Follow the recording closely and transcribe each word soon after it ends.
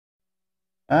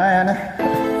Ay, ano?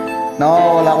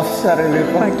 Nawawala ko sa sarili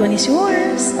ko. Part 1 is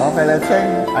yours. Okay, let's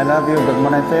sing. I love you. Good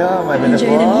morning to you. My Enjoy the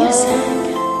beautiful music.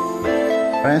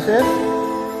 Princess.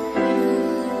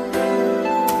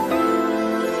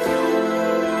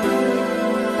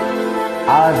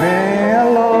 I've been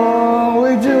alone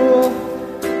with you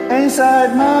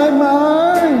inside my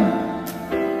mind.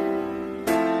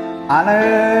 And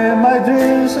in my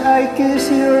dreams I kiss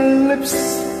your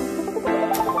lips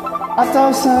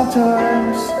 1,000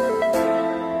 times.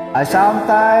 I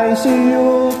sometimes see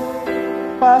you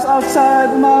pass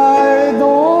outside my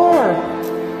door.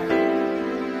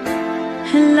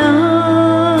 Hello,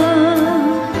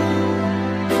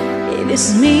 it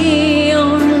is me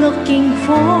you're looking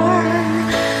for.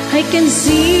 I can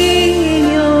see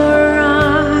in your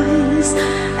eyes,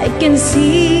 I can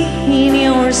see in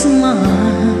your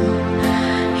smile.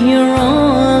 You're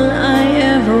all I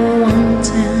ever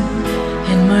wanted,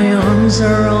 and my arms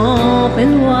are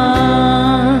open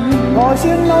wide. 'Cause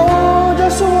you know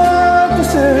just what to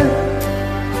say,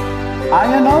 and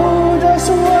you know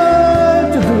just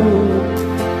what to do,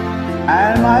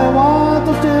 and I want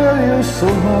to tell you so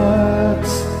much.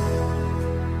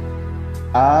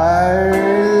 I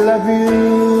love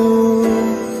you.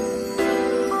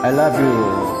 I love you.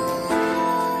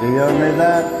 Do you hear me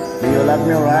that? Do you love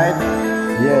me, right?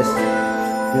 Yes,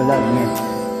 you love me.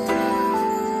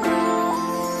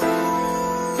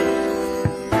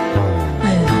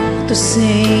 I love to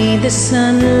see the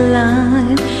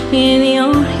sunlight in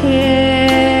your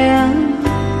hair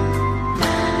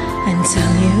and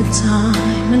tell you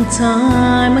time and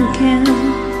time again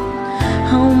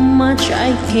how much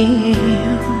I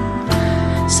care.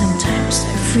 Sometimes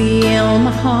I feel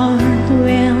my heart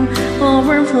will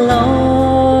overflow.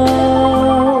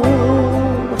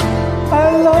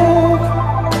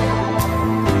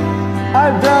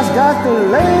 I've just got to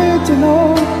let you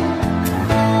know,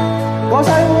 'cause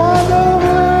I wonder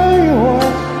where you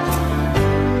are,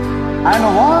 and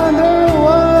I wonder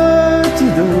what you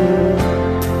do.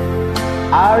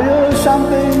 Are you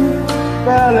something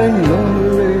feeling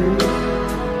lonely,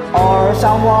 or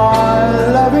someone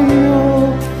loving you?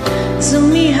 Tell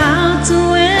me how to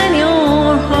win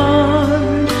your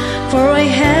heart, for I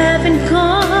haven't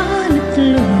got a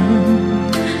clue.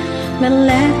 But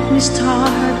let me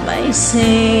start by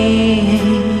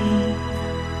saying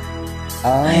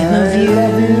I love you.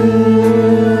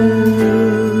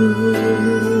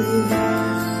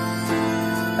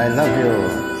 I love you.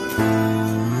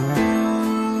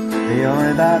 Do you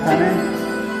hear that, honey?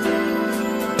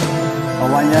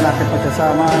 Awan niya natin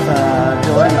pagsasama sa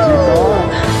joint dito.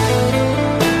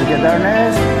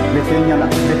 Togetherness between you and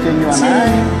I.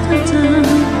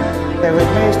 Stay with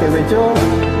me, stay with you.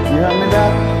 You hear me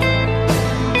that?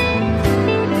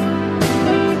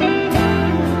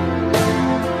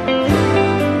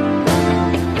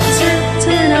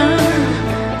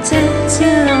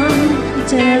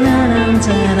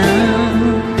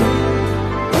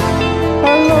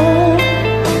 Hello,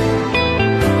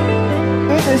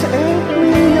 it is me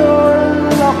you're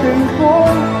looking for,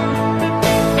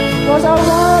 'cause I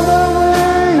wonder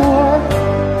where you are,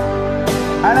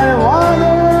 and I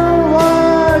wonder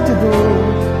what you do.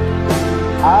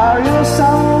 Are you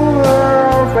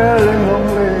somewhere feeling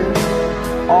lonely,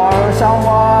 or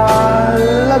someone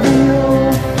loving you?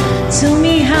 Tell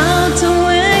me how to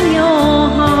win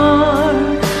your heart,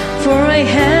 for I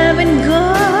haven't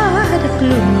got a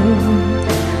clue.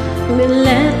 Well,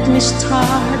 let me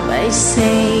start by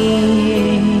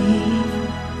saying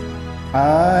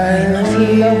I love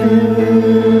you.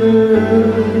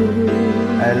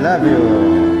 I love you.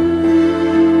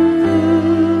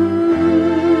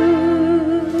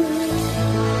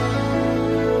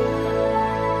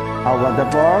 How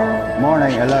wonderful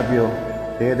morning. I love you.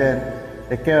 See you then.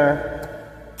 Take care.